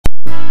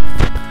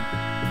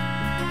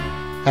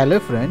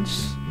Hello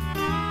friends,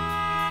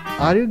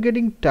 are you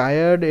getting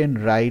tired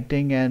in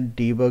writing and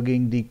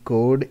debugging the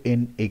code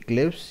in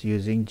Eclipse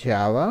using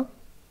Java,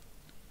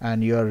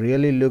 and you are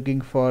really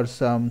looking for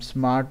some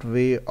smart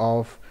way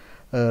of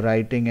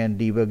writing and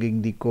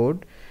debugging the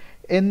code?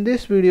 In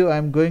this video I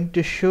am going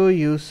to show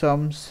you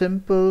some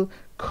simple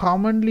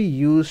commonly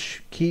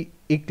used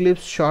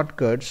Eclipse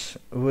shortcuts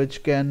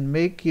which can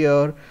make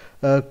your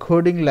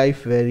coding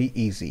life very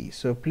easy.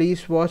 So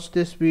please watch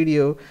this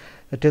video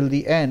till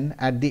the end.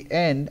 At the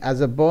end,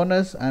 as a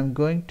bonus, I'm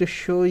going to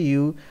show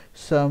you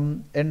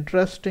some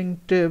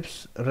interesting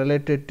tips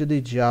related to the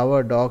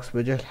Java docs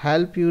which will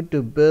help you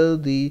to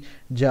build the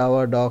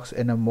Java docs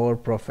in a more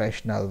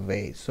professional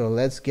way. So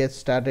let's get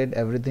started.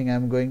 Everything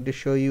I'm going to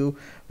show you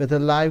with a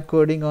live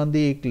coding on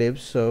the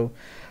Eclipse. So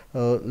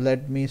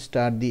let me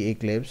start the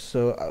Eclipse.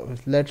 So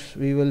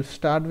we will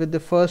start with the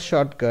first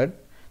shortcut.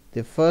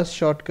 The first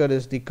shortcut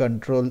is the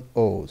Ctrl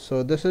O.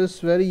 So this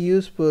is very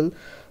useful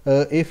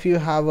if you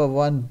have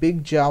one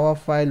big Java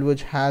file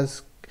which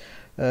has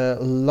a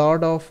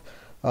lot of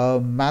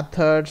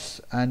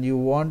methods and you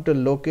want to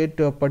locate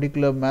to a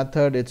particular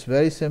method. It's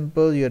very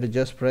simple. You have to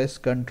just press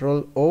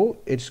Ctrl O.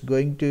 It's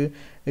going to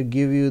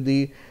give you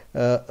the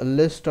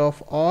list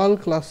of all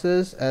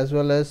classes as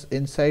well as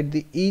inside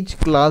the each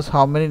class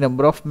how many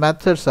number of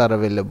methods are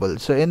available.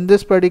 So in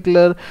this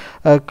particular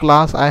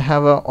class I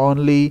have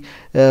only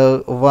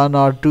one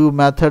or two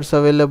methods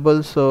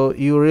available, so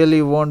you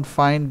really won't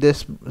find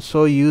this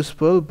so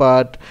useful,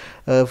 but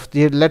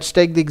let's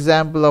take the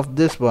example of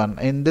this one.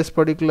 In this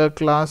particular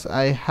class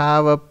I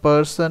have a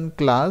person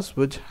class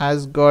which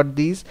has got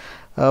these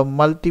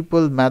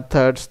multiple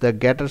methods, the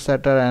getter,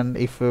 setter, and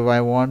if I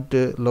want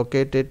to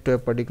locate it to a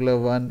particular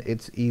one,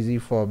 it's easy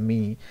for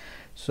me.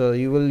 So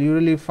you will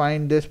usually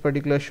find this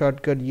particular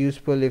shortcut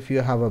useful if you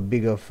have a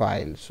bigger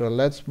file. So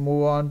let's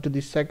move on to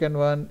the second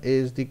one,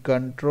 is the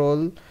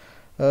Ctrl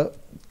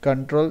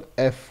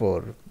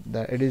F4.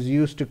 That it is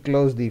used to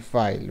close the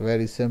file.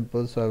 Very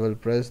simple. So I will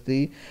press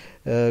the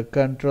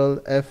Ctrl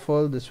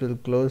F4. This will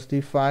close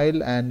the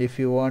file, and if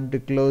you want to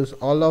close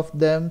all of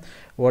them,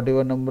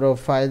 whatever number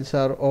of files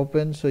are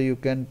open, so you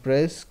can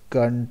press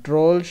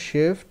Ctrl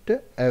Shift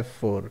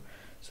F4.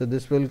 So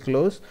this will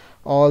close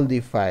all the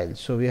files.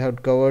 So we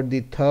have covered the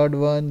third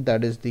one,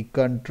 that is the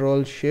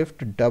Ctrl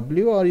Shift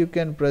W, or you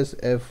can press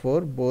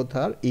F4. Both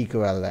are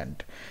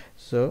equivalent.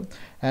 So,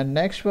 and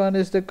next one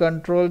is the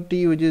Ctrl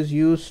T, which is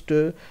used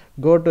to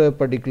go to a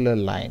particular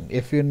line.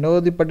 If you know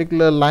the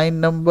particular line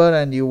number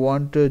and you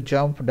want to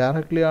jump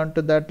directly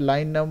onto that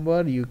line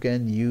number, you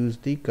can use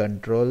the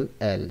Ctrl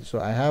L. So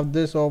I have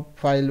this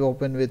file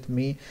open with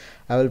me.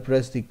 I will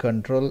press the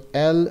Ctrl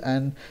L,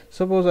 and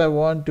suppose I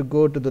want to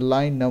go to the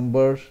line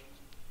number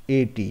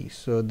 80.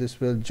 So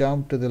this will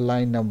jump to the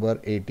line number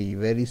 80.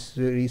 Very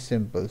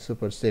simple,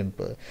 super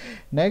simple.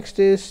 Next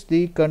is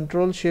the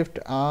Ctrl Shift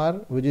R,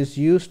 which is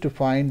used to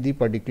find the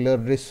particular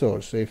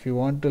resource. So if you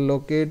want to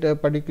locate a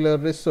particular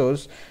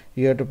resource,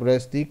 you have to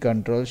press the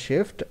Ctrl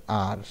Shift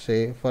R.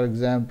 Say for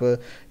example,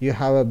 you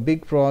have a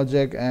big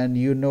project and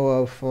you know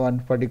of one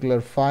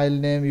particular file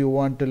name, you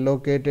want to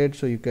locate it,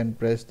 so you can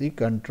press the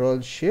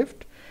Ctrl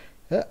Shift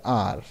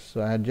R.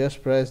 So I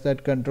just press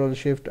that Ctrl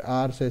Shift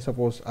R. Say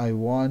suppose I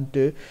want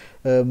to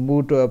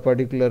move to a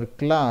particular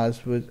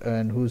class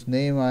and whose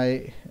name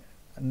I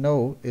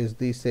know is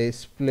the say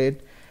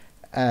split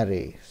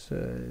array.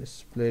 So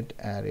split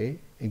array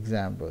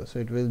example. So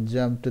it will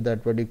jump to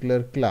that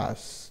particular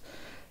class.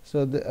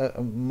 So the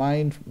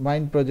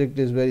mine project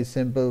is very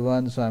simple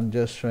one, so I'm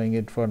just showing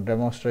it for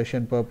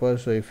demonstration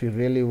purpose. So if you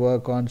really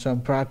work on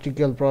some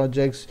practical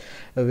projects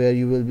where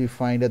you will be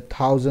find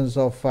thousands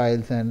of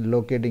files and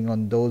locating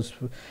on those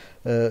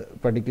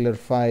particular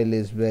file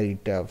is very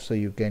tough, so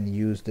you can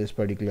use this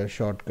particular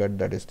shortcut,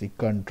 that is the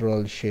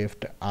Ctrl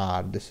Shift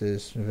R. This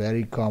is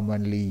very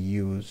commonly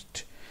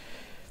used.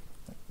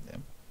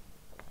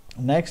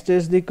 Next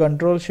is the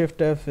Ctrl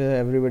Shift F.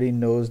 Everybody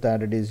knows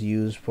that it is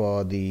used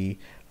for the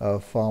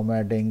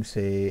formatting.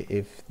 Say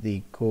if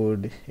the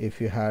code,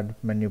 if you had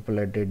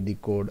manipulated the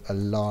code a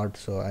lot,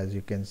 so as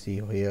you can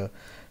see here,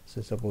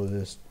 so suppose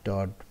it's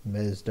dot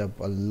messed up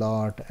a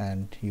lot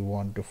and you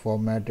want to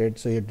format it,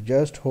 so you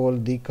just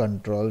hold the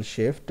Ctrl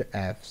Shift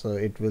F, so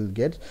it will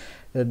get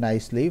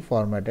nicely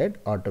formatted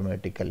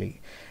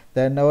automatically.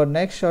 Then our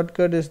next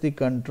shortcut is the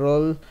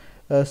Ctrl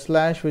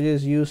slash, which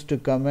is used to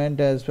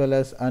comment as well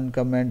as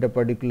uncomment a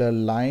particular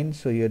line.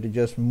 So you have to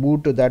just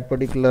move to that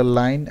particular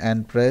line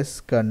and press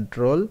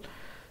Ctrl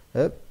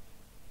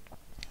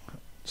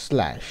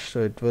slash,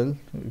 so it will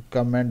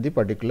comment the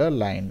particular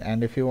line.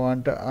 And if you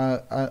want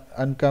to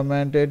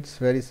uncomment it, it's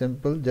very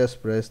simple,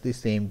 just press the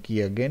same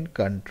key again,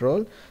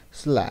 Ctrl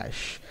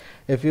slash.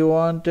 If you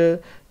want to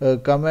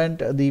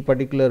comment the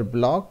particular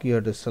block, you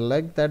have to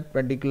select that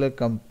particular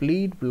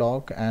complete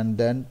block and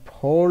then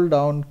hold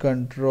down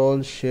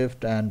Ctrl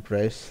Shift and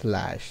press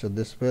slash. So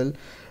this will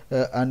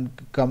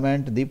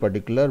uncomment the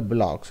particular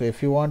block. So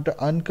if you want to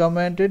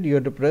uncomment it, you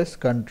have to press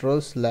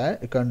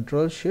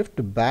Ctrl Shift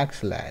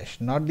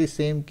backslash, not the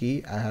same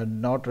key. I had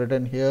not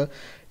written here.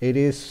 It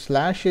is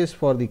slash is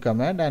for the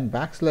command and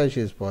backslash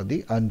is for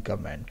the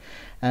uncomment.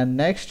 And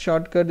next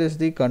shortcut is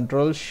the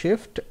Ctrl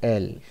Shift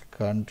L,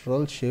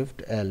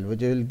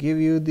 which will give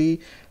you the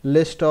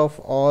list of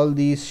all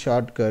these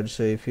shortcuts.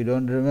 So if you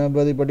don't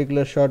remember the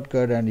particular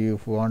shortcut and you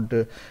want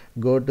to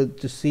go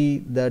to see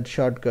that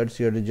shortcuts,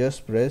 you have to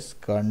just press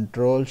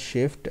Ctrl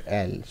Shift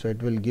L. So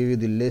it will give you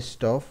the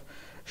list of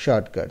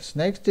shortcuts.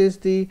 Next is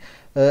the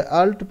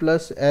Alt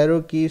plus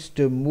arrow keys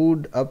to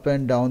move up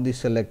and down the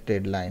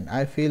selected line.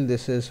 I feel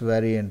this is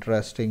very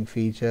interesting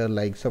feature.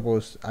 Like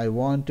suppose I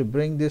want to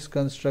bring this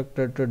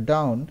constructor to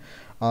down,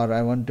 or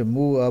I want to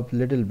move up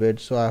little bit,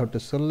 so I have to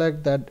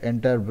select that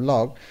entire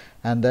block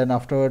and then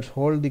afterwards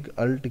hold the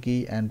Alt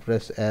key and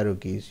press arrow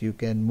keys. You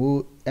can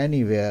move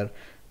anywhere,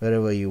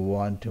 wherever you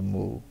want to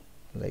move.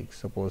 Like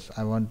suppose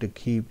I want to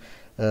keep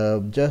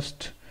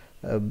just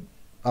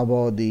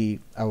above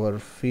our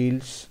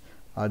fields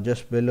or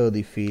just below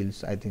the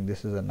fields. I think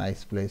this is a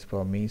nice place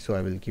for me, so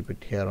I will keep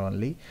it here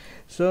only.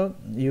 So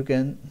you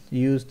can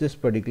use this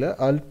particular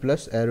Alt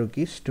plus arrow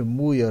keys to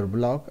move your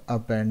block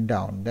up and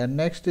down. Then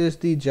next is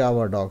the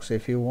Java docs.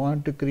 If you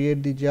want to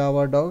create the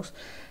Java docs,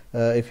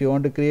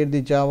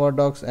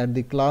 at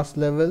the class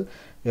level,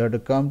 you have to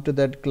come to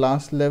that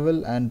class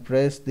level and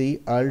press the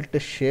Alt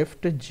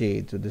Shift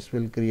J. So this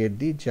will create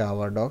the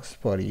Java docs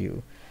for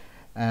you.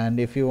 And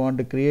if you want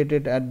to create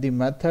it at the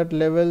method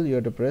level, you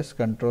have to press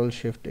Ctrl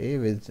Shift A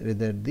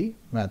within the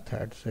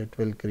method. So it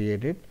will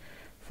create it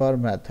for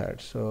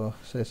method. So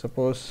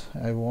suppose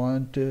I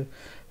want to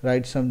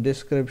write some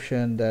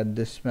description that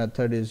this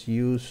method is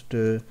used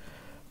to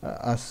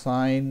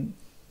assign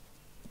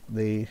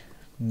the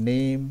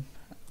name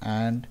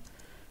and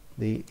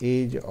the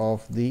age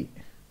of the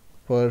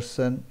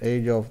person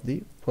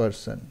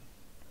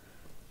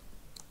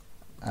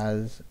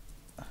as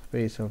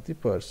face of the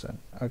person.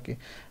 Okay,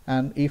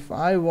 and if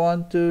I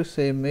want to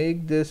say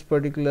make this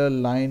particular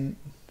line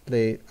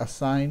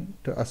assign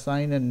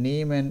a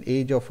name and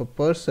age of a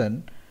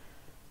person,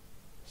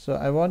 so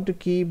I want to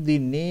keep the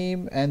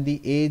name and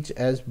the age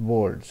as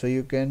bold. So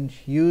you can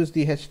use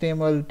the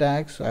HTML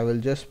tag. So I will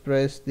just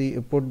put the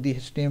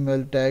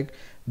HTML tag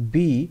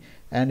B,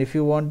 and if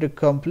you want to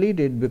complete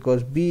it,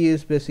 because B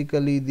is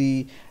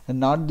basically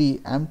not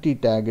the empty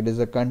tag, it is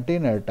a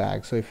container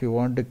tag. So if you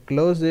want to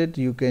close it,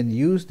 you can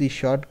use the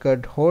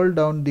shortcut, hold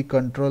down the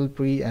Ctrl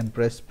P and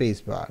press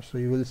spacebar. So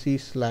you will see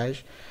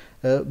slash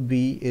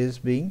B is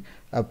being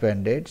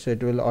appended. So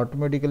it will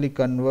automatically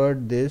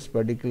convert this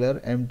particular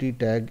empty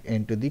tag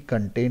into the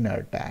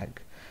container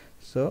tag.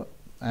 So,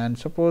 and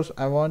suppose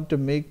I want to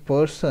make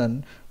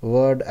person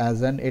word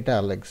as an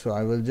italic, so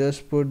I will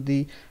just put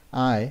the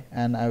I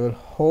and I will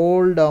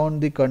hold down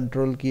the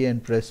Control key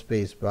and press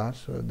space bar.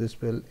 So this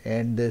will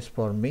end this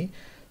for me.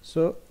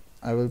 So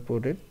I will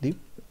put it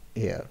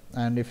here.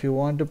 And if you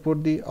want to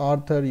put the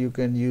author, you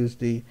can use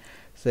the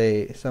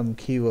some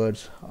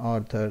keywords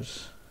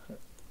authors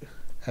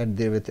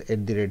with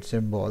 @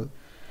 symbol.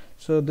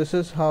 So this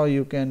is how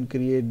you can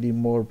create the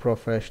more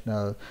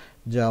professional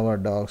Java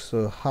docs.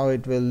 So how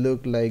it will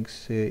look like,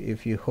 say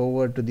if you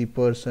hover to the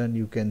person,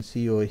 you can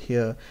see over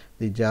here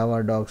the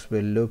Java docs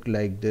will look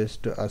like this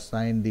to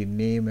assign the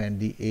name and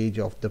the age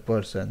of the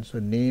person. So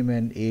name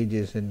and age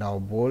is in now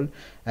bold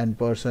and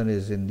person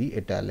is in the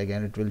italic,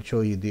 and it will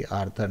show you the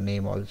author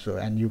name also.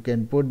 And you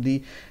can put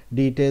the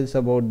details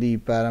about the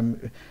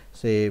parameters,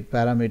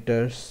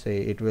 say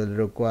it will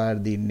require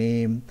the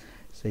name.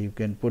 So you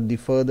can put the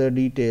further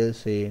details,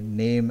 say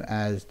name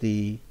as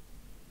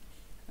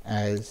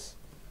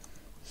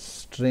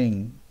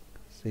string.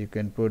 So you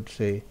can put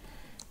say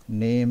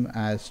name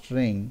as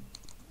string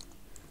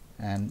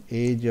and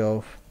age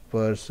of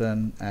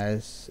person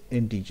as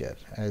integer,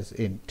 as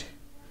int.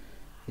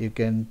 You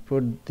can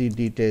put the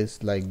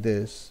details like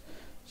this,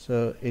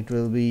 so it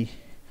will be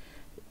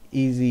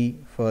easy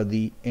for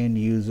the end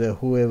user,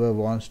 whoever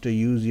wants to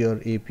use your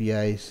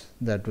APIs.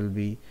 That will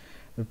be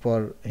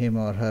for him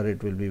or her,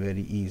 it will be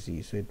very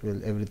easy. So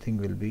everything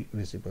will be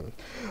visible.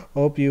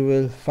 Hope you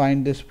will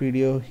find this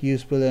video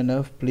useful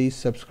enough. Please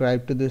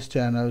subscribe to this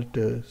channel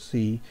to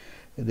see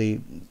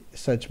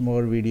such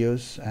more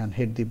videos, and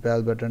hit the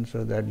bell button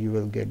so that you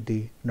will get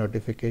the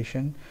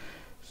notification.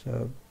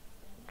 So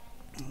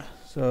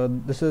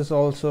this is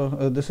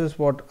also this is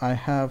what I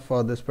have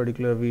for this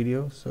particular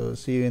video. So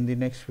see you in the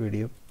next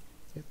video.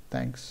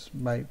 Thanks.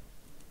 Bye.